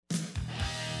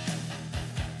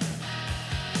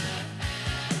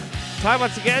Time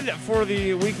once again for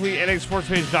the weekly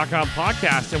NASportsPage.com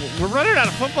podcast. And we're running out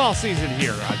of football season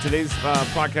here. Today's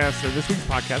podcast, or this week's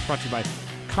podcast, brought to you by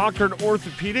Concord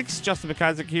Orthopedics. Justin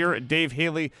McIsaac here, Dave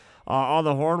Haley on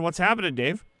the horn. What's happening,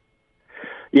 Dave?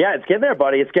 Yeah, it's getting there,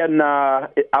 buddy. It's getting. I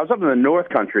was up in the North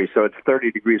Country, so it's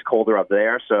 30 degrees colder up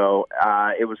there. So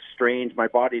it was strange. My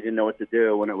body didn't know what to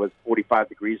do when it was 45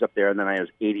 degrees up there, and then I was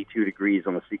 82 degrees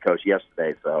on the seacoast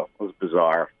yesterday. So it was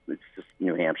bizarre. It's just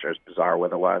New Hampshire. It's bizarre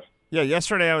weather-wise. Yeah,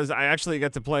 yesterday I actually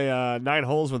got to play 9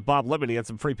 holes with Bob Lippman. He had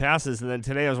some free passes, and then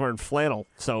today I was wearing flannel.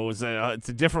 So it's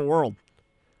a different world.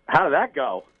 How did that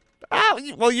go?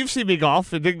 Well, you've seen me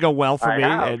golf. It didn't go well for me,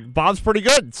 and Bob's pretty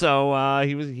good. So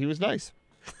he was nice.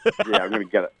 Yeah, I'm gonna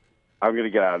get it. I'm gonna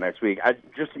get out next week.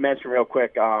 Just to mention real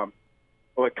quick,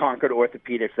 with Concord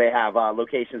Orthopedics, they have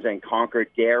locations in Concord,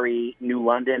 Derry, New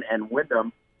London, and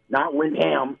Wyndham. Not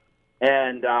Windham,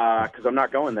 and because I'm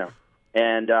not going there.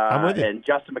 And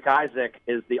Justin McIsaac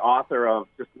is the author of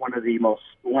just one of the most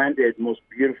splendid, most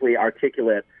beautifully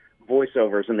articulate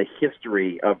voiceovers in the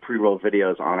history of pre-roll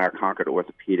videos on our Concord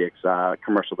Orthopedics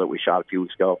commercial that we shot a few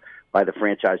weeks ago by the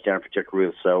franchise Jennifer Chick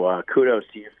Ruth. So kudos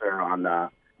to you, sir. On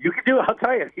you can do it. I'll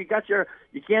tell you, you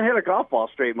can't hit a golf ball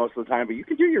straight most of the time, but you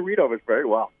can do your readovers very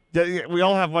well. Yeah, we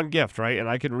all have one gift, right? And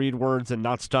I can read words and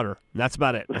not stutter. And that's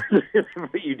about it.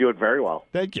 You do it very well.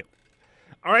 Thank you.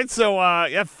 All right, so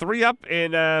 3 up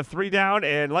and 3 down,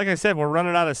 and like I said, we're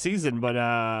running out of season, but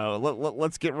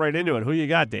let's get right into it. Who you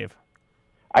got, Dave?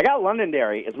 I got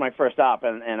Londonderry as my first up,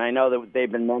 and I know that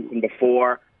they've been mentioned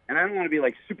before, and I don't want to be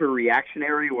like super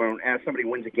reactionary when as somebody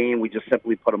wins a game, we just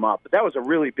simply put them up. But that was a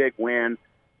really big win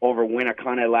over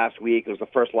Winnicott last week. It was the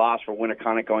first loss for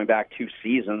Winnicott going back 2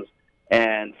 seasons.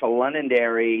 And for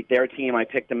Londonderry, their team, I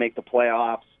picked to make the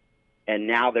playoffs, and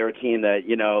now they're a team that,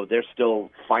 they're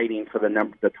still fighting for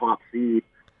the top seed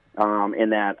in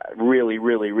that really,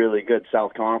 really, really good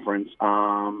South Conference.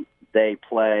 They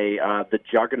play the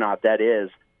juggernaut that is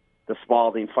the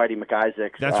Spalding Fighting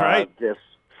McIsaacs. That's right. This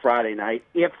Friday night.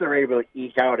 If they're able to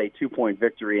eke out a 2-point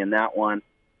victory in that one,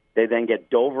 they then get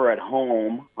Dover at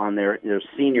home on their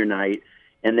senior night.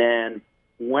 And then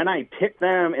when I picked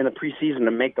them in the preseason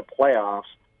to make the playoffs,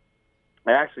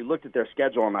 I actually looked at their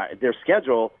schedule. And their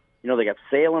schedule, they got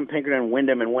Salem, Pinkerton,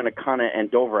 Wyndham, and Winnicott and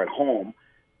Dover at home.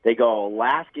 They go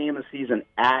last game of the season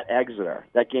at Exeter.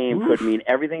 That game could mean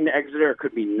everything to Exeter. It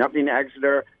could mean nothing to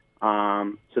Exeter.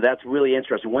 So that's really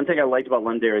interesting. One thing I liked about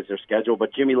Londonderry is their schedule,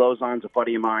 but Jimmy Lozon's a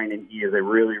buddy of mine, and he is a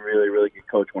really, really, really good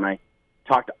coach. When I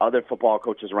talk to other football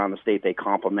coaches around the state, they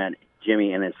compliment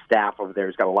Jimmy and his staff over there.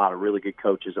 He's got a lot of really good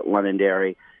coaches at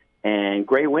Londonderry. And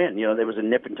great win. There was a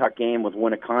nip-and-tuck game with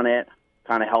Winnicott.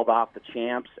 Kind of held off the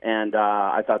champs, and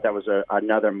I thought that was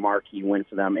another marquee win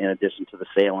for them in addition to the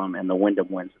Salem and the Wyndham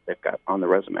wins that they've got on the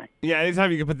resume. Yeah,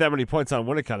 anytime you can put that many points on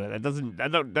Winnicott,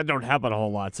 that don't happen a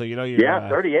whole lot. So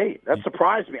 38. That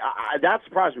surprised me. That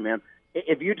surprised me, man.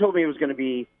 If you told me it was going to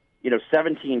be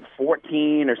 17-14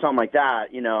 or something like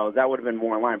that, that would have been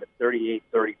more in line. But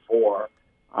 38-34,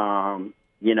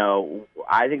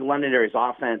 I think Londonderry's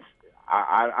offense.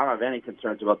 I don't have any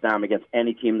concerns about them against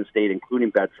any team in the state,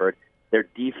 including Bedford. Their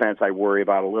defense, I worry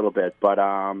about a little bit, but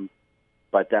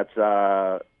that's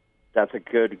a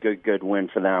good win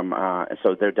for them.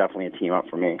 So they're definitely a team up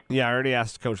for me. Yeah, I already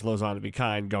asked Coach Lozon to be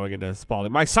kind going into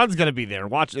Spalding. My son's going to be there,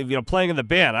 playing in the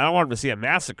band. I don't want him to see a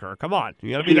massacre. Come on,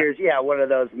 you got to be there. Yeah, one of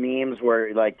those memes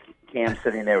where like Cam's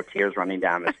sitting there with tears running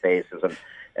down his face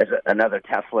as another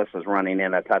Tesla is running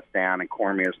in a touchdown, and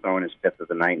Cormier's throwing his 5th of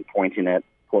the night and pointing at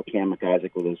poor Cam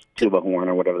McIsaac with his tuba horn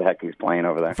or whatever the heck he's playing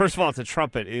over there. First of all, it's a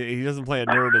trumpet. He doesn't play a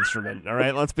nerd instrument, all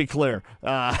right? Let's be clear.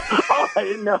 I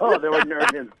didn't know there were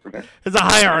nerd instruments. It's a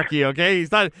hierarchy, okay?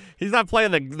 He's not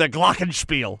playing the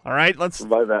Glockenspiel, all right? Let's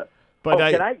by that. But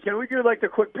can we do like the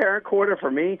quick parent quarter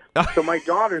for me? So my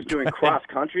daughter's doing cross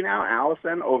country now,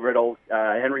 Allison, over at old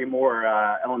Henry Moore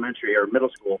Elementary or Middle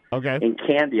School in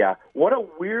Candia. What a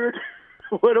weird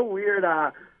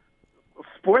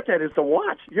sport that is to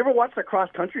watch. You ever watch the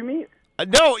cross-country meet?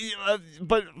 No,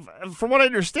 but from what I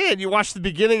understand, you watch the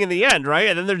beginning and the end, right?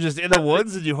 And then they're just in the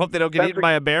woods, and you hope they don't get eaten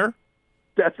by a bear?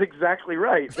 That's exactly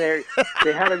right. They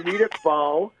had a meet at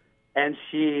Bow, and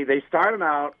they start them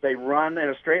out, they run in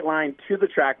a straight line to the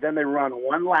track, then they run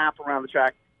one lap around the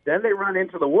track, then they run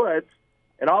into the woods,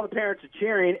 and all the parents are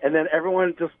cheering, and then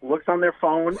everyone just looks on their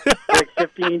phone for like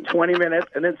 15, 20 minutes,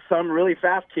 and then some really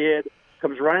fast kid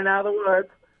comes running out of the woods.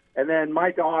 And then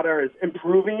my daughter is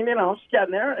improving, she's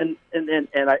getting there. And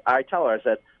I tell her, I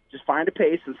said, just find a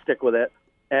pace and stick with it.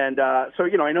 And so,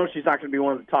 I know she's not going to be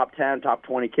one of the top 10, top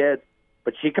 20 kids,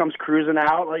 But she comes cruising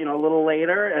out, a little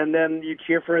later, and then you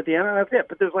cheer for her at the end, and that's it.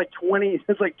 But there's like 10,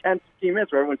 15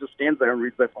 minutes where everyone just stands there and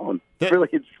reads their phone. It's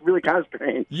really kind of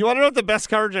strange. You want to know what the best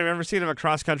coverage I've ever seen of a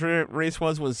cross-country race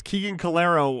was Keegan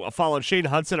Calero followed Shane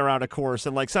Hudson around a course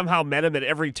and somehow met him at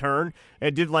every turn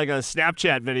and did a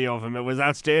Snapchat video of him. It was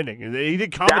outstanding. And he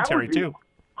did commentary, too.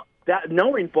 That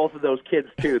knowing both of those kids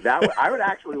too, I would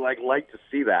actually like to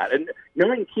see that. And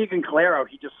knowing Keegan Calero,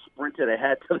 he just sprinted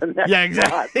ahead to the next. Yeah,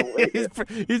 exactly.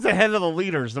 He's ahead of the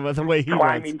leaders the way he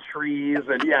climbing runs. trees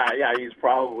and he's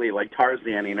probably like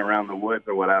Tarzaning around the woods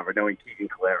or whatever. Knowing Keegan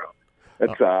Calero,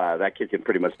 that's that kid can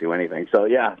pretty much do anything. So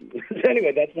yeah.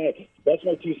 Anyway, that's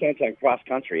my 2 cents on cross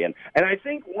country, and I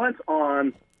think once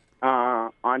on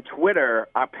Twitter,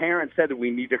 a parent said that we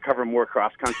need to cover more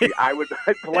cross country. I'd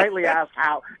politely ask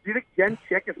how. Do you think Jen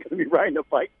Chick is going to be riding a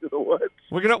bike through the woods?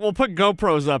 We'll put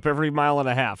GoPros up every mile and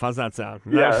a half. How's that sound?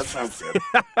 Yeah, that sounds good.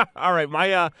 All right,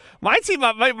 my team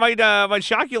might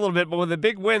shock you a little bit, but with a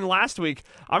big win last week,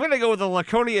 I'm going to go with the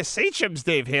Laconia Sachems,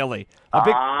 Dave Haley.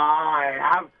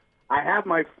 I have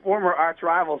my former arch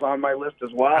rivals on my list as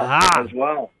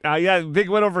well. Yeah, big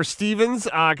win over Stevens,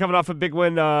 coming off a big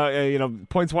win,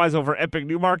 points-wise over Epic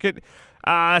Newmarket.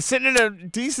 Sitting in a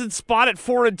decent spot at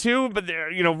 4-2, but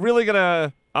they're, really going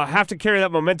to have to carry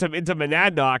that momentum into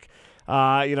Monadnock,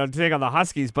 to take on the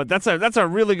Huskies. But that's a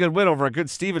really good win over a good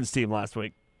Stevens team last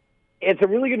week. It's a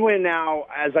really good win now.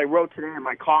 As I wrote today in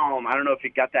my column, I don't know if you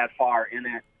got that far in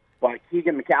it, but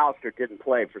Keegan McAllister didn't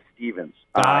play for Stevens.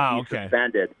 He's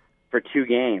suspended for 2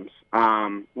 games,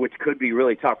 which could be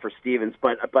really tough for Stevens.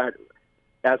 But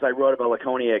as I wrote about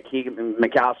Laconia, Keegan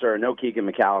McAllister or no Keegan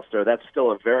McAllister, that's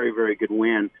still a very, very good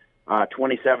win.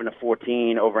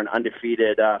 27-14 over an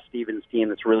undefeated Stevens team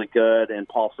that's really good, and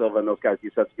Paul Silva and those guys do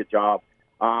such a good job.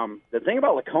 The thing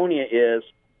about Laconia is,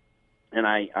 and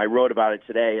I wrote about it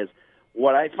today, is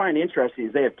what I find interesting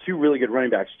is they have 2 really good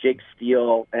running backs, Jake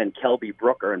Steele and Kelby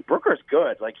Brooker. And Brooker's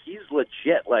good. He's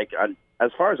legit.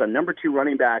 As far as a number 2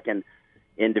 running back in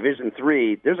Division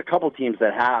III, there's a couple teams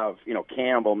that have,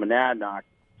 Campbell, Monadnock,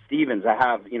 Stevens that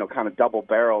have, kind of double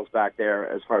barrels back there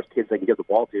as far as kids they can give the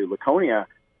ball to. Laconia,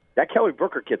 that Kelby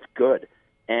Brooker kid's good.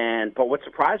 But what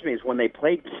surprised me is when they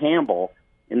played Campbell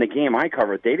in the game I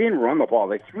covered, they didn't run the ball.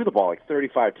 They threw the ball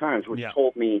 35 times, which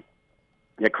told me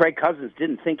that Craig Cousins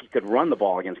didn't think he could run the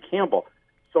ball against Campbell.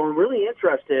 So I'm really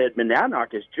interested.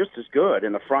 Monadnock is just as good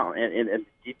in the front, in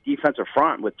defensive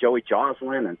front with Joey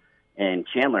Joslin and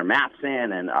Chandler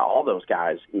Matson and all those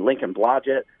guys, and Lincoln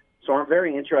Blodgett. So I'm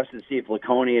very interested to see if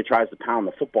Laconia tries to pound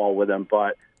the football with him.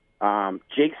 But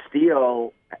Jake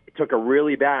Steele took a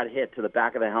really bad hit to the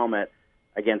back of the helmet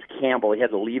against Campbell. He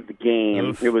had to leave the game.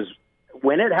 Oof. It was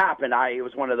when it happened. It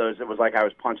was one of those. It was like I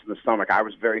was punched in the stomach. I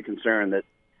was very concerned that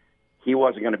he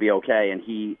wasn't going to be okay, and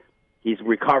he's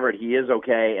recovered. He is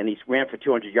okay, and he ran for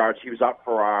 200 yards. He was up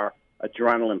for our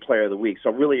Adrenaline Player of the Week. So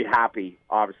really happy,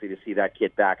 obviously, to see that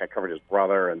kid back. I covered his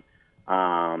brother, and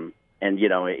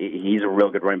he's a real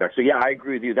good running back. So yeah, I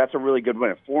agree with you. That's a really good win.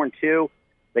 At 4-2,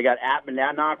 they got at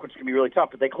Monadnock, which can be really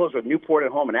tough, but they close with Newport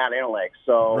at home and at Interlake.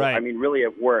 So right. I mean, really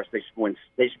at worst, they should win.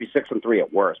 They should be 6-3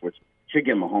 at worst, which should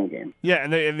give them a home game. Yeah,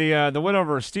 and the win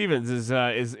over Stevens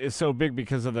is so big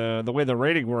because of the way the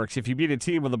rating works. If you beat a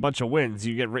team with a bunch of wins,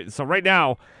 you get so right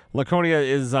now Laconia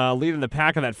is leading the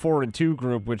pack of that 4-2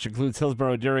 group, which includes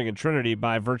Hillsborough, Deering, and Trinity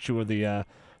by virtue of the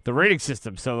rating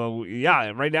system. So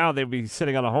yeah, right now they'd be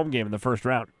sitting on a home game in the first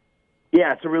round.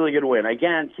 Yeah, it's a really good win.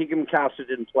 Again, Keegan McAllister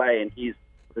didn't play, and he's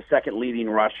the second leading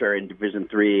rusher in Division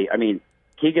III. I mean,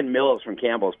 Keegan Mills from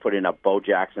Campbell's putting up Bo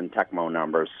Jackson Tecmo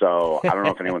numbers, so I don't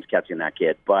know if anyone's catching that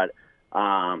kid. But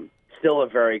still a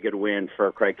very good win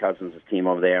for Craig Cousins' team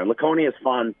over there. And Laconia is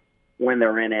fun when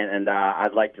they're in it, and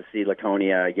I'd like to see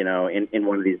Laconia, in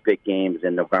one of these big games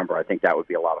in November. I think that would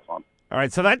be a lot of fun. All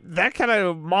right, so that kind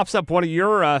of mops up one of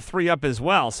your 3 up as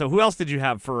well. So who else did you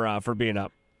have for being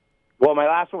up? Well, my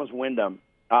last one was Wyndham,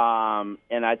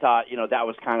 and I thought, that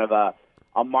was kind of a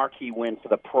marquee win for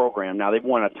the program. Now, they've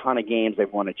won a ton of games.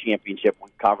 They've won a championship. We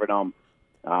covered them.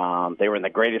 They were in the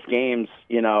greatest games,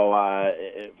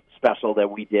 special that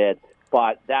we did.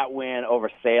 But that win over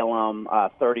Salem,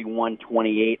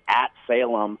 31-28 at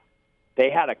Salem, they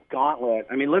had a gauntlet.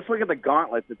 I mean, let's look at the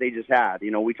gauntlet that they just had.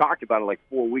 We talked about it like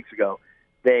 4 weeks ago.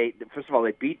 First of all,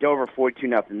 they beat Dover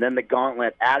 42-0. Then the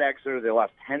gauntlet at Exeter, they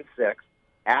lost 10-6.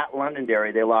 At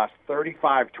Londonderry, they lost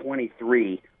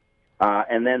 35-23.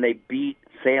 And then they beat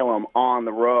Salem on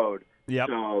the road. Yep.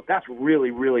 So that's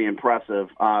really, really impressive.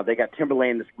 They got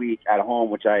Timberlane this week at home,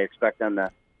 which I expect them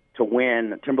to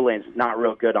win. Timberlane's not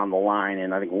real good on the line,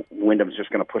 and I think Wyndham's just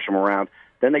going to push them around.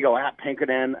 Then they go at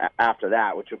Pinkerton after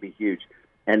that, which will be huge.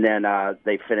 And then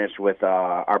they finished with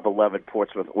our beloved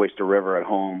Portsmouth Oyster River at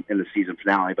home in the season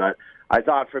finale. But I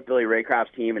thought for Billy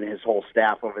Raycroft's team and his whole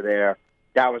staff over there,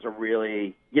 that was a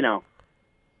really,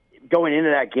 going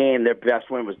into that game, their best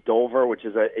win was Dover, which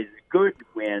is a good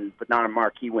win, but not a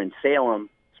marquee win. Salem,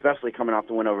 especially coming off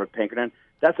the win over Pinkerton,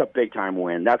 that's a big-time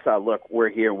win. That's a, look, we're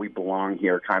here, we belong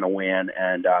here kind of win.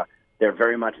 And they're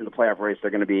very much in the playoff race.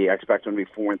 They're going to be, I expect them to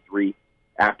be 4-3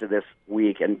 after this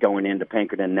week and going into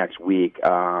Pinkerton next week.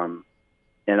 And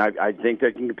I think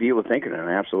they can compete with Pinkerton.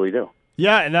 I absolutely do.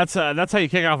 Yeah, and that's how you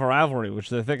kick off a rivalry,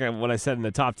 which I think what I said in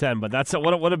the top 10. But that's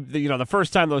the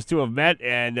first time those two have met,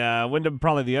 and Wyndham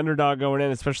probably the underdog going in,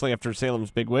 especially after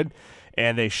Salem's big win,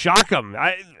 and they shock them.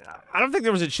 I don't think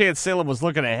there was a chance Salem was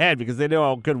looking ahead because they know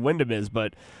how good Wyndham is.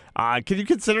 But can you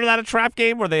consider that a trap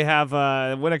game where they have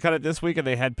Winnicott this week and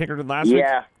they had Pinkerton last week?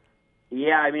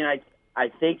 Yeah. I mean, I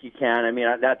think you can. I mean,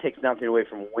 that takes nothing away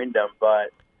from Wyndham,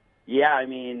 but. Yeah, I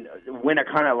mean,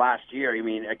 Winnicott last year,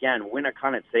 again,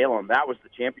 Winnicott Salem, that was the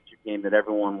championship game that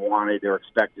everyone wanted or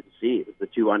expected to see. It was the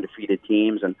two undefeated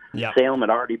teams, and Salem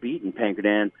had already beaten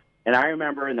Pinkerton. And I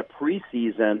remember in the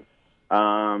preseason,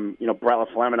 Brett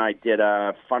LaFlemme and I did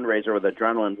a fundraiser with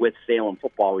Adrenaline with Salem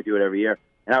football. We do it every year.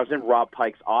 And I was in Rob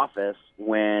Pike's office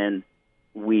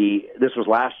this was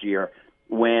last year,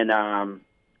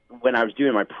 when I was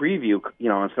doing my preview,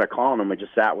 instead of calling him, I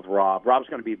just sat with Rob. Rob's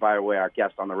going to be, by the way, our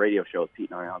guest on the radio show with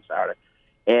Pete and I on Saturday.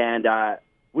 And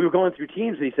we were going through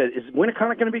teams, and he said, "Is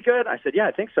Winnicott going to be good?" I said, "Yeah,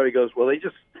 I think so." He goes, "Well, they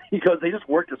just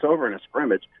worked us over in a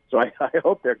scrimmage, so I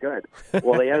hope they're good."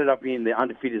 Well, they ended up being the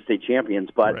undefeated state champions,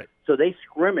 but right. So they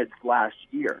scrimmaged last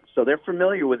year, so they're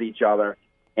familiar with each other,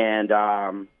 and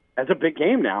that's a big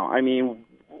game now. I mean,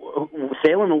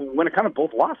 Salem and Winnicott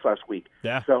both lost last week.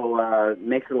 Yeah. So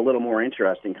makes it a little more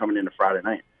interesting coming into Friday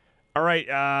night. All right.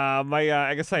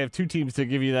 I guess I have two teams to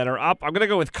give you that are up. I'm going to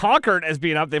go with Concord as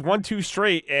being up. They've won 2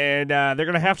 straight, and they're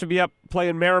going to have to be up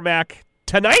playing Merrimack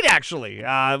tonight, actually.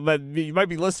 But you might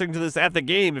be listening to this at the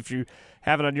game if you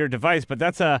have it on your device. But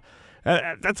that's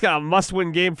got a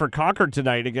must-win game for Concord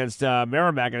tonight against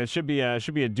Merrimack, and it should be a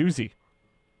doozy.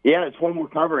 Yeah, it's one we're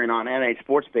covering on NH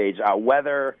Sports page.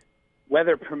 Weather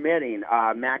permitting,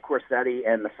 Matt Corsetti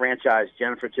and the franchise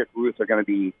Jennifer Chick Ruth are going to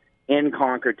be in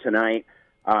Concord tonight.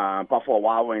 Buffalo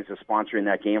Wild Wings is sponsoring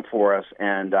that game for us,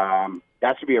 and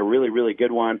that should be a really, really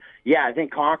good one. Yeah, I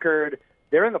think Concord,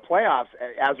 they're in the playoffs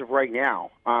as of right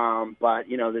now. But,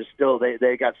 there's still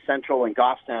they got Central and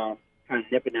Goffstown kind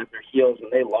of nipping at their heels, and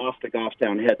they lost to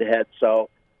Goffstown head-to-head. So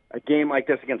a game like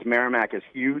this against Merrimack is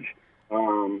huge.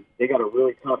 They got a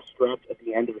really tough stretch at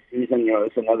the end of the season.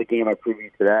 It's another game I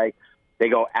previewed today. They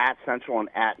go at Central and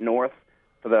at North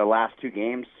for the last 2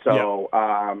 games. So,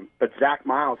 but Zach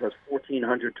Miles has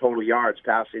 1,400 total yards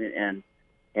passing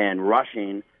and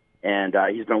rushing, and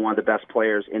he's been one of the best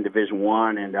players in Division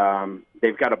I. And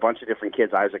they've got a bunch of different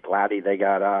kids. Isaac Gladdy, they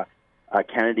got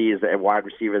Kennedy is a wide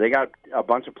receiver. They got a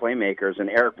bunch of playmakers, and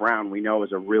Eric Brown we know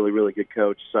is a really, really good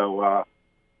coach. So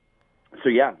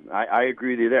yeah, I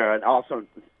agree with you there. And also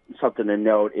something to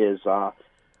note is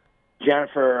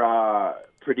Jennifer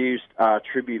produced a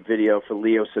tribute video for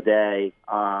Leo Sade,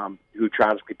 who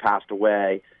tragically passed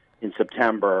away in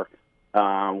September.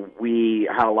 We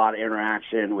had a lot of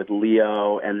interaction with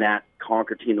Leo and that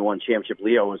Concord team that won championship.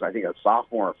 Leo was, I think, a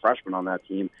sophomore or freshman on that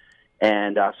team.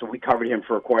 And so we covered him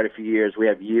for quite a few years. We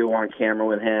have you on camera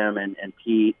with him and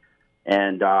Pete.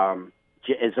 And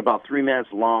it's about 3 minutes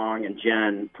long, and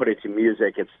Jen put it to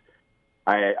music.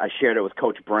 I shared it with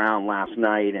Coach Brown last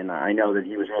night, and I know that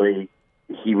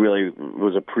he really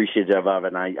was appreciative of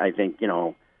it, and I think,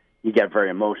 you get very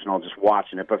emotional just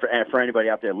watching it. But for anybody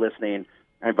out there listening,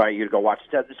 I invite you to go watch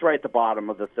it. It's right at the bottom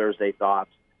of the Thursday Thoughts.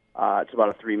 It's about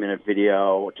a 3-minute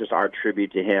video, just our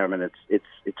tribute to him, and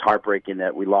it's heartbreaking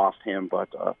that we lost him, but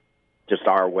just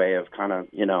our way of kind of,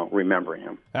 remembering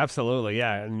him. Absolutely,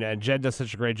 yeah, and Jen does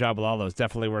such a great job with all those.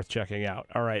 Definitely worth checking out.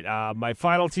 All right, my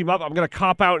final team up, I'm going to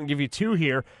cop out and give you 2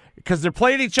 here because they're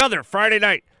playing each other Friday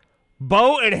night.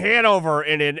 Bow and Hanover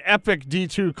in an epic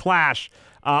D2 clash.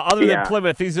 Other than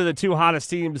Plymouth, these are the 2 hottest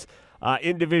teams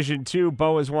in Division II.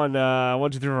 Bow has won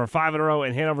 1, 2, 3, 4, 5 in a row,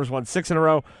 and Hanover's won 6 in a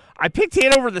row. I picked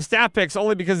Hanover in the stat picks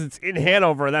only because it's in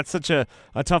Hanover. That's such a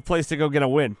tough place to go get a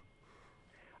win.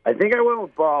 I think I went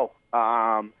with Bow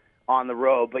on the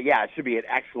road, but yeah, it should be an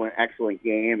excellent, excellent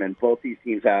game. And both these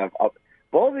teams are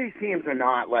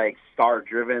not like star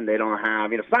driven. They don't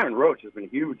have, Simon Roach has been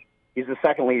huge. He's the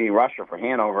second leading rusher for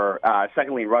Hanover,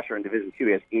 second leading rusher in Division II.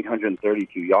 He has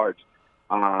 832 yards.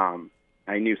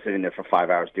 I knew sitting there for 5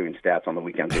 hours doing stats on the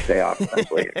weekends with day off,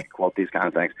 especially quote these kind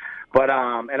of things. But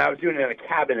and I was doing it in a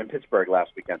cabin in Pittsburgh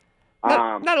last weekend.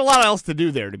 Not a lot else to do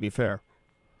there, to be fair.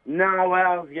 No,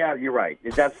 well, yeah, you're right.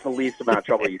 That's the least amount of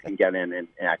trouble you can get in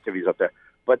activities up there.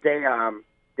 But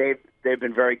they've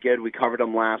been very good. We covered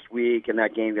them last week in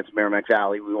that game against Merrimack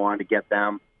Valley. We wanted to get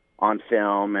them on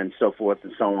film and so forth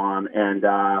and so on. And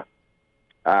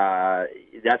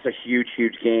that's a huge,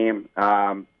 huge game.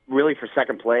 Really for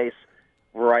second place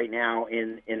right now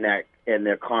in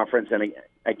their conference. And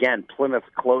again, Plymouth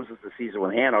closes the season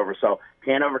with Hanover. So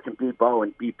Hanover can beat Bow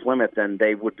and beat Plymouth, and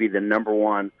they would be the number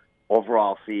one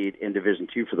overall seed in Division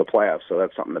II for the playoffs. So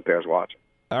that's something that bears watching.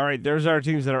 All right, there's our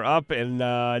teams that are up, and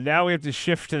now we have to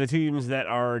shift to the teams that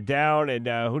are down. And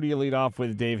who do you lead off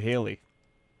with, Dave Haley?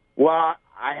 Well,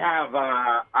 I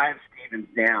have Stevens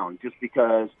down just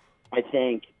because I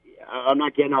think I'm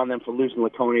not getting on them for losing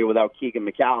Laconia without Keegan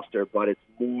McAllister, but it's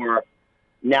more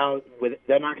now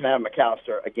they're not going to have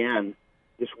McAllister again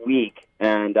this week,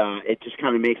 and it just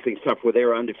kind of makes things tough where they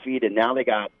were undefeated. Now they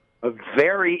got a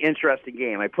very interesting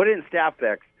game. I put it in staff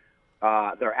picks.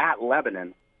 They're at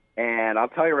Lebanon, and I'll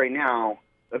tell you right now,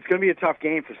 it's going to be a tough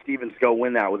game for Stevens to go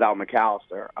win that without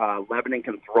McAllister. Lebanon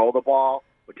can throw the ball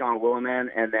with John Williman,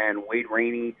 and then Wade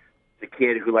Rainey, the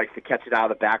kid who likes to catch it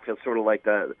out of the backfield, sort of like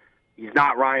he's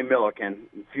not Ryan Milliken.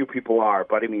 Few people are,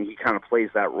 but I mean, he kind of plays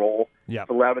that role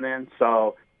for Lebanon.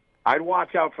 So I'd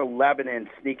watch out for Lebanon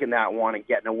sneaking that one and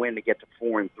getting a win to get to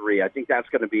 4-3. I think that's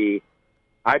going to be.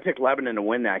 I picked Lebanon to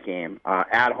win that game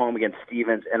at home against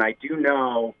Stevens, and I do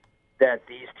know that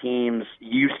these teams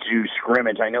used to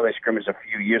scrimmage. I know they scrimmaged a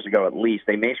few years ago at least.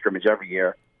 They may scrimmage every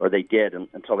year, or they did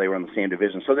until they were in the same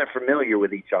division. So they're familiar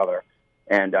with each other.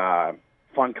 And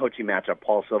fun coaching matchup,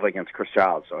 Paul Silva against Chris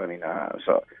Childs. So, I mean,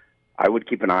 so I would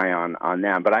keep an eye on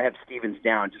them. But I have Stevens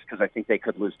down just because I think they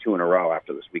could lose 2 in a row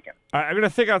after this weekend. All right, I'm going to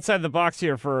think outside the box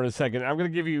here for a second. I'm going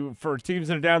to give you, for teams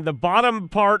that are down, the bottom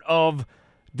part of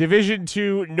Division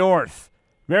II North.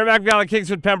 Merrimack Valley,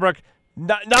 Kingswood, Pembroke.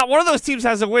 Not one of those teams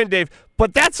has a win, Dave,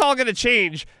 but that's all going to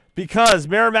change because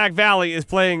Merrimack Valley is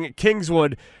playing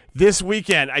Kingswood this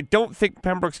weekend. I don't think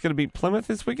Pembroke's going to beat Plymouth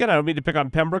this weekend. I don't mean to pick on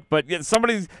Pembroke, but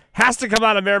somebody has to come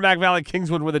out of Merrimack Valley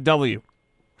Kingswood with a W.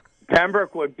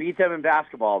 Pembroke would beat them in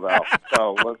basketball, though,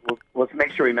 so let's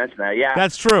make sure we mention that. Yeah,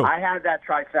 that's true. I had that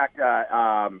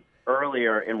trifecta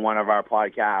earlier in one of our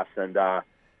podcasts, and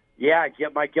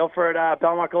my Guilford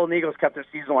Belmont Golden Eagles kept their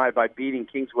season alive by beating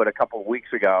Kingswood a couple of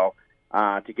weeks ago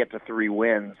to get to 3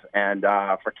 wins, and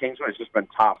for Kingswood, it's just been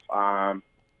tough.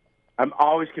 I'm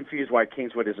always confused why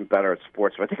Kingswood isn't better at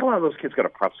sports. But I think a lot of those kids go to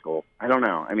prep school. I don't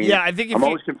know. I mean, I'm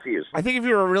always confused. I think if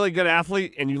you're a really good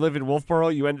athlete and you live in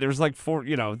Wolfboro, there's like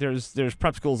there's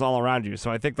prep schools all around you. So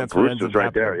I think that's what ends up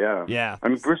right there. Yeah. I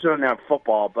mean, Brewster doesn't have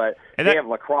football, but they have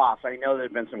lacrosse. I know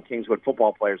there've been some Kingswood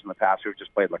football players in the past who've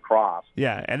just played lacrosse.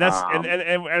 Yeah, and that's and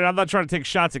I'm not trying to take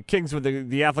shots at Kingswood,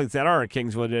 the athletes that are at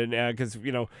Kingswood, and because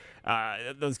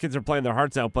those kids are playing their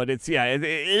hearts out. But it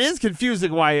is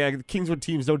confusing why Kingswood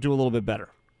teams don't do a little bit better.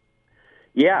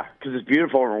 Yeah, because it's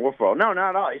beautiful over in Wolfboro. No,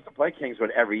 not at all. I used to play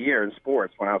Kingswood every year in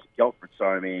sports when I was at Guilford. So,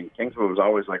 I mean, Kingswood was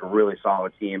always like a really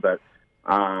solid team. But,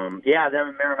 them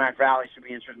in Merrimack Valley should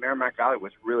be interesting. Merrimack Valley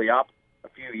was really up a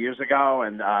few years ago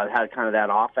and had kind of that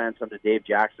offense under Dave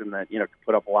Jackson that, could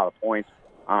put up a lot of points.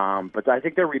 But I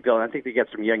think they're rebuilding. I think they get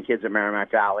some young kids at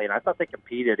Merrimack Valley. And I thought they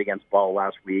competed against Bow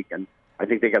last week. And I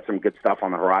think they got some good stuff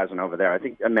on the horizon over there. I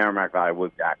think Merrimack Valley will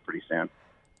be back pretty soon.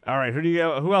 All right.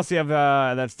 Who else do you have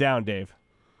that's down, Dave?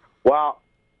 Well,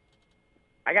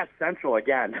 I got Central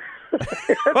again.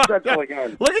 Central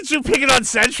again. Look at you picking on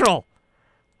Central.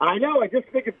 I know. I just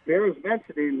think it bears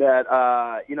mentioning that,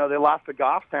 they lost to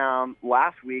Goffstown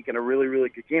last week in a really, really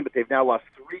good game, but they've now lost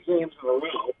 3 games in a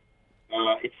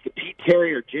row. It's the Pete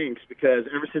Terrier jinx because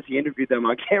ever since he interviewed them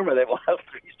on camera, they've lost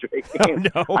 3 straight games.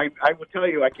 Oh, no. I will tell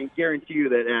you, I can guarantee you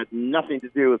that it had nothing to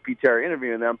do with Pete Terrier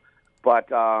interviewing them,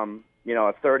 but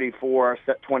a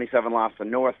 34-27 loss to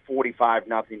North,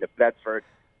 45-0 to Bedford,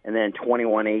 and then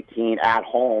 21-18 at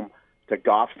home to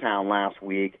Goffstown last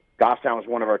week. Goffstown was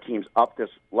one of our teams up this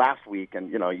last week, and,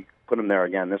 you put them there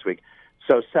again this week.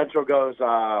 So Central goes,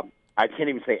 I can't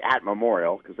even say at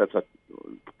Memorial because that's a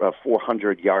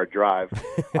 400-yard drive.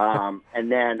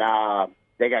 And then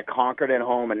they got Concord at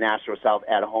home and Nashua South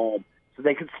at home. So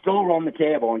they could still run the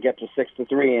table and get to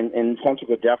 6-3, and Central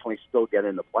could definitely still get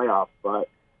in the playoffs, but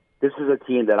this is a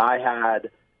team that I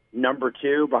had number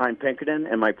 2 behind Pinkerton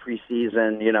in my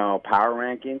preseason, power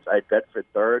rankings. I had Bedford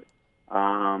 3rd.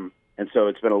 And so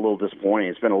it's been a little disappointing.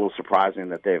 It's been a little surprising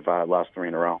that they've lost 3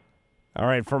 in a row. All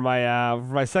right, for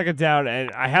my second down, and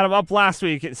I had them up last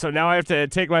week, so now I have to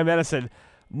take my medicine.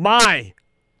 My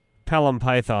Pelham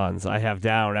Pythons I have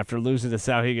down after losing to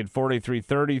Souhegan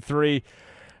 43-33.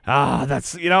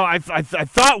 That's I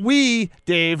thought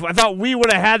Dave,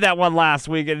 would have had that one last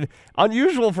week, and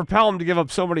unusual for Pelham to give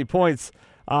up so many points.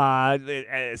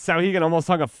 Souhegan almost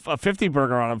hung a 50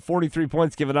 burger on him, 43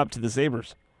 points given up to the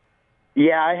Sabres.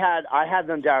 Yeah, I had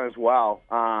them down as well.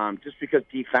 Just because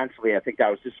defensively, I think that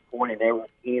was disappointing. They were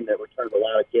a team that returned a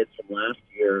lot of kids from last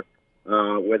year,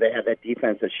 where they had that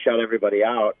defense that shut everybody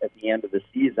out at the end of the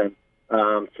season.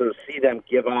 So to see them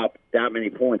give up that many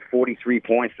points, 43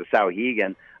 points to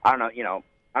Souhegan, I don't know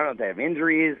if they have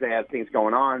injuries, they have things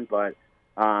going on, but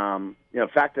the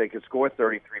fact that they could score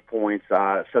 33 points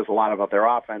says a lot about their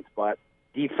offense. But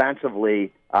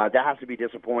defensively, that has to be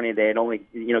disappointing. They had only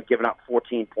given up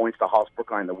 14 points to Hals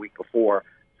Brookline the week before,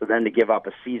 so then to give up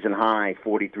a season high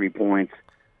 43 points,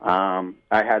 I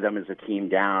had them as a team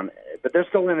down, but they're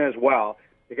still in it as well.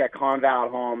 They got Conval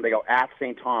at home. They go at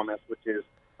St. Thomas, which is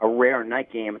a rare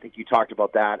night game. I think you talked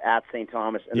about that, at St.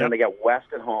 Thomas, and then they got West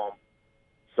at home.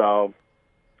 So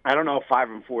I don't know if 5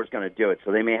 and 4 is going to do it.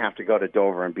 So they may have to go to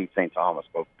Dover and beat St. Thomas,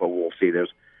 but we'll see.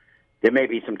 There may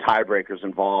be some tiebreakers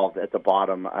involved at the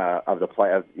bottom of the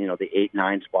play of the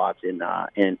 8-9 spots in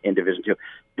Division II.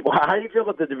 How do you feel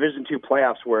about the Division II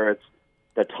playoffs, where it's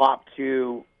the top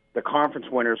two, the conference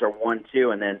winners are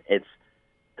 1-2, and then it's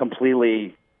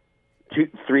completely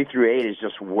 3 through 8 is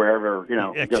just wherever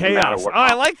chaos.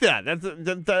 I like that.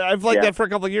 I've liked that for a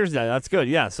couple of years now. That's good.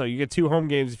 Yeah, so you get 2 home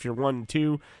games if you're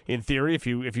 1-2 in theory. If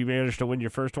you manage to win your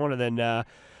first one, and then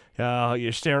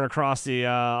you're staring across the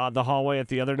hallway at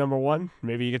the other number 1.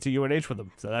 Maybe you get to UNH with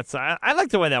them. So that's I like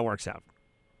the way that works out.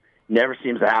 Never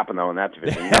seems to happen though in that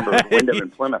division. Remember Wyndham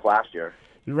and Plymouth last year.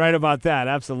 You're right about that,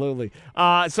 absolutely.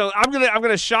 So I'm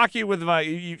gonna shock you with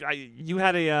you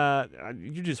had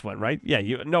you just went, right? Yeah,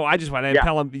 I just went. I had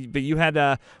Pelham, but you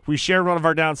had we shared one of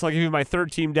our downs, so I'll give you my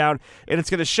third team down, and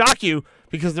it's gonna shock you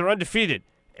because they're undefeated,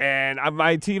 and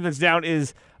my team that's down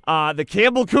is the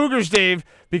Campbell Cougars, Dave,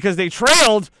 because they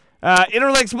trailed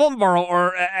Interlakes Molten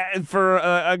Borough for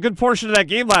a good portion of that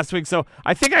game last week. So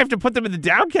I think I have to put them in the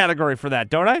down category for that,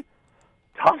 don't I?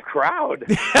 Tough crowd.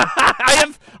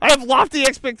 I have lofty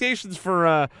expectations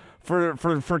for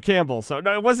Campbell. So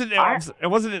no, it wasn't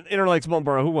Interlakes Molten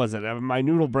Borough. Who was it? My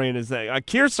noodle brain is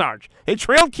Kearsarge. They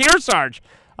trailed Kearsarge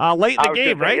late in the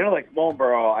game, right? Interlakes Molten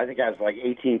Borough, I think has like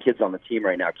 18 kids on the team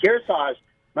right now. Kearsarge,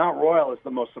 Mount Royal is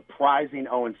the most surprising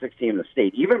 0-6 team in the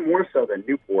state, even more so than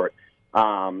Newport.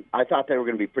 I thought they were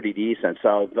going to be pretty decent.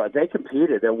 So they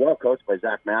competed. They're well coached by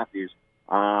Zach Matthews.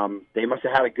 They must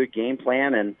have had a good game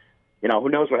plan, and who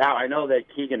knows what happened. I know that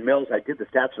Keegan Mills, I did the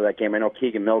stats for that game. I know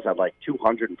Keegan Mills had like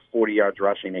 240 yards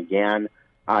rushing again.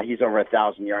 He's over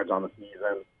 1,000 yards on the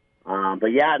season.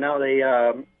 But yeah, no, they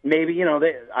maybe,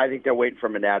 I think they're waiting for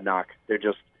Monadnock.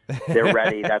 They're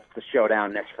ready. That's the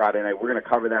showdown next Friday night. We're going to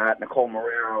cover that. Nicole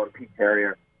Morero and Pete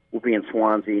Terrier will be in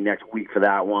Swansea next week for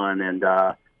that one. And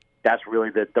that's really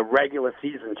the regular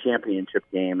season championship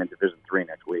game in Division III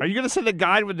next week. Are you going to send a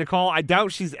guide with Nicole? I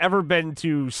doubt she's ever been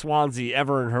to Swansea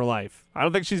ever in her life. I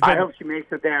don't think she's been. I hope she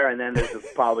makes it there, and then there's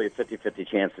probably a 50-50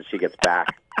 chance that she gets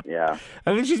back. Yeah.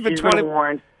 I think she's been 20.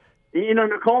 Warned.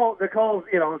 Nicole's,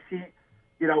 she,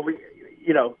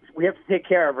 we have to take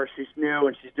care of her. She's new,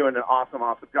 and she's doing an awesome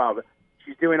job.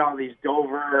 She's doing all these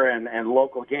Dover and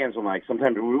local games. I'm like,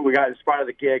 sometimes we got, as part of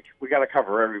the gig, we got to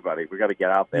cover everybody. We got to get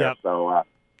out there. Yep. So,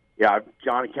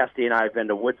 John Kesty and I have been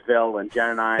to Woodsville, and Jen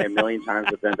and I a million times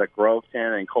have been to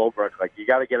Groveton and Colebrook. Like, you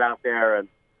got to get out there, and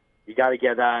you got to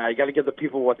get the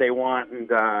people what they want, and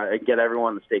get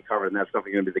everyone to stay covered. And that's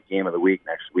definitely going to be the game of the week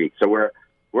next week. So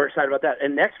we're excited about that.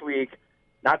 And next week,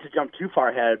 not to jump too far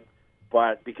ahead,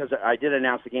 but because I did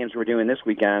announce the games we're doing this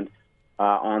weekend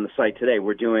on the site today,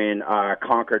 we're doing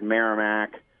Concord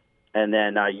Merrimack, and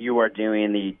then you are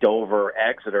doing the Dover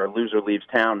Exeter loser leaves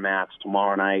town match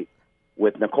tomorrow night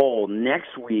with Nicole.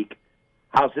 Next week,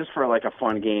 how's this for like a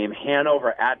fun game?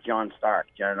 Hanover at John Stark.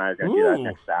 Jen and I are going to do that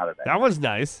next Saturday. That was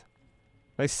nice.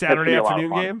 Nice Saturday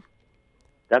afternoon game?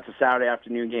 That's a Saturday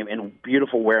afternoon game in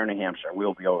beautiful Ware, New Hampshire.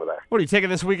 We'll be over there. What, are you taking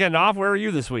this weekend off? Where are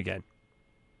you this weekend?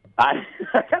 I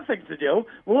got things to do.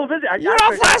 I'm a little busy. You're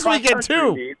off last weekend,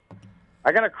 too. Meet.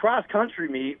 I got a cross-country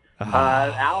meet.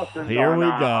 Allison's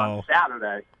on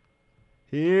Saturday.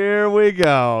 Here we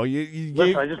go.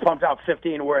 Listen, I just pumped out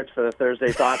 15 words for the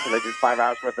Thursday Thoughts, and I did 5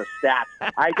 hours worth of stats.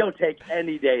 I don't take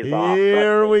any days off.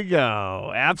 Here we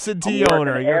go. Absentee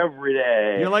owner. Every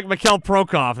day. You're like Mikhail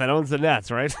Prokhorov that owns the Nets,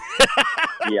 right?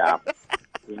 Yeah.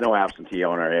 There's no absentee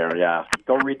owner here. Yeah.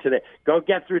 Go read today. Go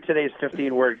get through today's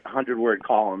 100-word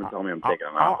column and tell me I'm taking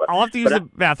them out. I'll have to use the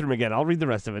bathroom again. I'll read the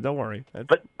rest of it. Don't worry.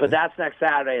 But that's next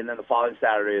Saturday, and then the following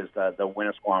Saturday is the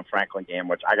Winnisquam Franklin game,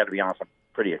 which I got to be honest,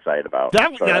 pretty excited about.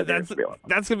 That's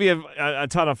that's gonna be a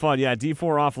ton of fun. Yeah,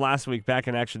 D4 off last week, back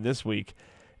in action this week,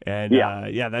 and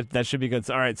that should be good.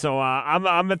 All right, so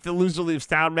I'm at the Loser Leaves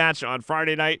Town match on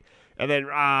Friday night, and then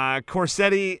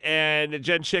Corsetti and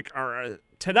Jen Chick are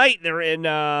tonight. They're in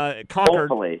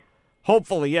Concord.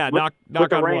 Hopefully, yeah. Knock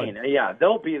with on the rain. wood. Yeah,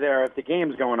 they'll be there if the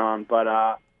game's going on, but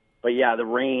yeah, the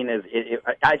rain is.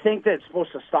 I think that it's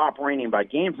supposed to stop raining by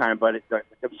game time, but the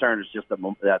concern is just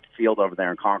that field over there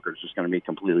in Concord is just going to be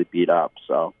completely beat up.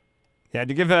 So, yeah,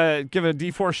 to give a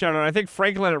D4 shout out, I think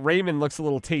Franklin at Raymond looks a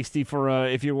little tasty for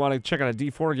if you want to check out a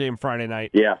D4 game Friday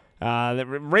night. Yeah,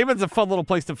 Raymond's a fun little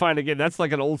place to find again. That's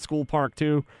like an old school park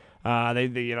too.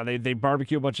 They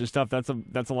barbecue a bunch of stuff. That's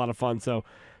a lot of fun. So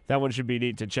that one should be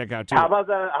neat to check out too. How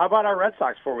about our Red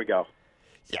Sox before we go?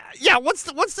 Yeah. What's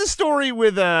the story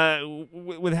with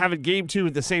having game 2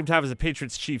 at the same time as the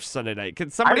Patriots Chiefs Sunday night? Can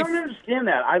somebody? I don't understand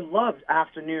that. I loved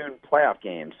afternoon playoff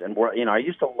games, and I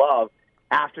used to love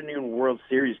afternoon World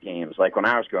Series games, like when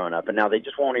I was growing up, and now they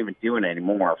just won't even do it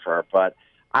anymore. But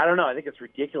I don't know. I think it's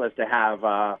ridiculous to have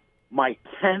my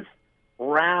 10th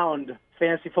round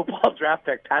fantasy football draft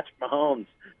pick, Patrick Mahomes,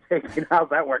 how's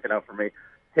that working out for me?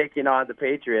 Taking on the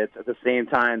Patriots at the same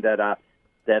time that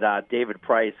David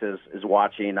Price is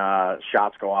watching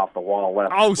shots go off the wall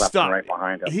left and right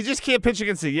behind him. He just can't pitch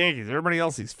against the Yankees. Everybody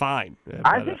else, he's fine.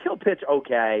 I think he'll pitch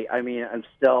okay. I mean,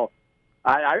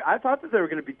 I thought that they were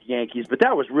going to beat the Yankees, but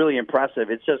that was really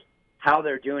impressive. It's just how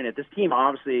they're doing it. This team,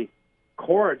 obviously,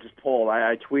 Cora just pulled.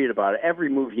 I tweeted about it. Every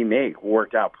move he made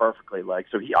worked out perfectly.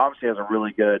 So he obviously has a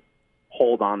really good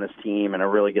hold on this team and a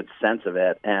really good sense of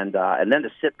it. And then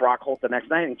to sit Brock Holt the next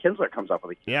night, and Kinsler comes up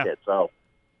with a key hit. So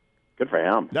good for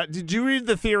him. Now, did you read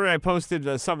the theory I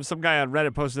posted? Some guy on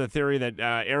Reddit posted a theory that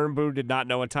Aaron Boone did not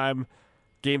know what time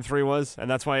Game 3 was, and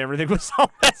that's why everything was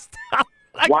all messed up.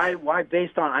 Why?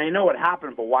 Based on I know what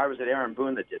happened, but why was it Aaron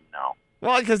Boone that didn't know?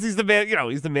 Well, because he's the man.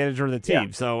 He's the manager of the team.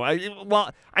 Yeah. So, I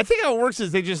think how it works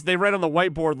is they write on the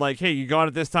whiteboard like, hey, you go out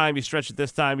at this time, you stretch at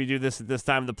this time, you do this at this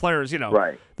time. The players,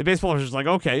 right. The baseball players are like,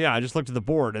 okay, yeah, I just looked at the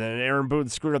board, and then Aaron Boone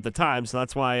screwed up the time, so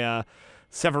that's why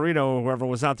Severino, whoever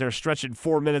was out there, stretching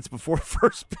 4 minutes before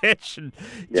first pitch, and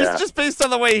just based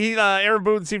on the way Aaron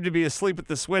Boone seemed to be asleep at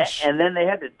the switch. And then they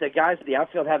had the guys at the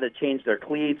outfield had to change their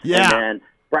cleats. Yeah. And then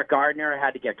Brett Gardner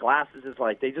had to get glasses. It's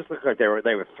like they just looked like they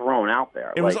were thrown out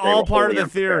there. It was all part of the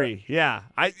theory. Yeah,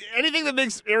 anything that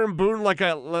makes Aaron Boone like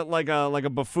a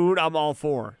buffoon, I'm all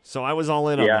for. So I was all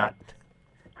in on that.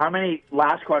 How many?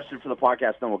 Last question for the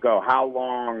podcast, then we'll go. How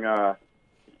long?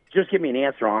 Just give me an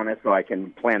answer on it so I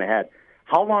can plan ahead.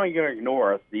 How long are you going to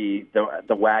ignore the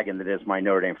wagon that is my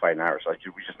Notre Dame Fighting Irish? Like,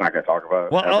 we're just not going to talk about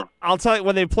it. Well, I'll tell you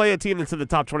when they play a team that's in the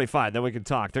top 25, then we can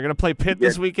talk. They're going to play Pitt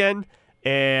this weekend.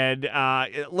 And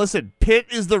listen, Pitt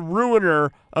is the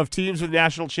ruiner of teams with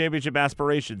national championship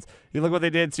aspirations. You look what they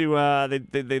did to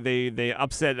they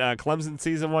upset Clemson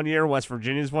season one year, West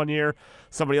Virginia's one year,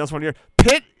 somebody else one year.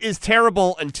 Pitt is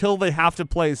terrible until they have to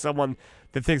play someone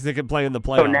that thinks they can play in the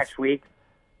playoffs. So next week.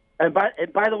 And by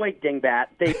the way, Dingbat,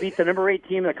 they beat the number 8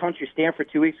 team in the country,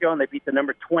 Stanford, 2 weeks ago, and they beat the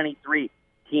number 23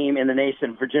 team in the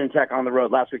nation, Virginia Tech, on the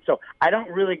road last week. So I'm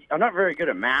not very good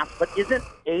at math, but isn't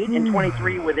 8 and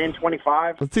 23 within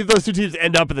 25? Let's see if those two teams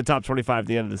end up in the top 25 at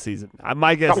the end of the season.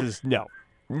 My guess is no.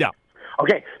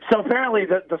 Okay, so apparently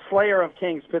the slayer of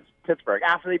kings, Pittsburgh.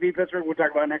 After they beat Pittsburgh, we'll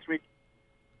talk about it next week?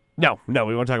 No,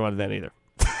 we won't talk about it then either.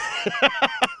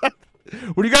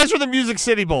 When you guys are the Music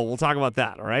City Bowl, we'll talk about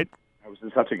that, all right? I was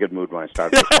in such a good mood when I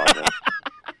started this podcast.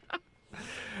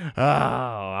 Oh,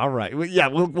 all right.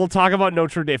 We'll talk about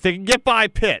Notre Dame. If they can get by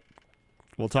Pitt,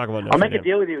 we'll talk about Notre Dame. I'll make a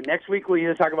deal with you. Next week, we'll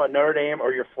either talk about Notre Dame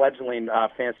or your fledgling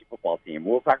fantasy football team.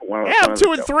 We'll talk one of those. Yeah, I'm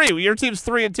 2 and 3. Your team's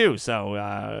 3 and 2, so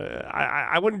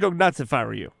I wouldn't go nuts if I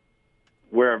were you.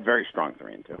 We're a very strong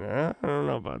 3 and 2. I don't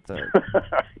know about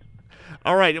that.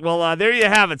 All right, well, there you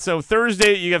have it. So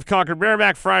Thursday, you have Concord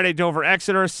Merrimack. Friday, Dover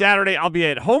Exeter. Saturday, I'll be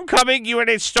at Homecoming,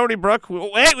 UNH Stony Brook.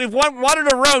 Hey, we've won one in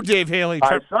a row, Dave Haley.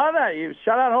 I saw that. You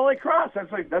shut out Holy Cross.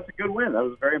 That's a good win. That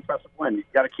was a very impressive win. You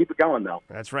got to keep it going, though.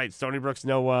 That's right. Stony Brook's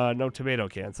no tomato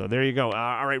can. So there you go.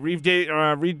 All right, read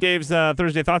Dave's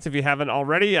Thursday thoughts if you haven't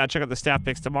already. Check out the staff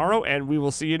picks tomorrow, and we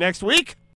will see you next week.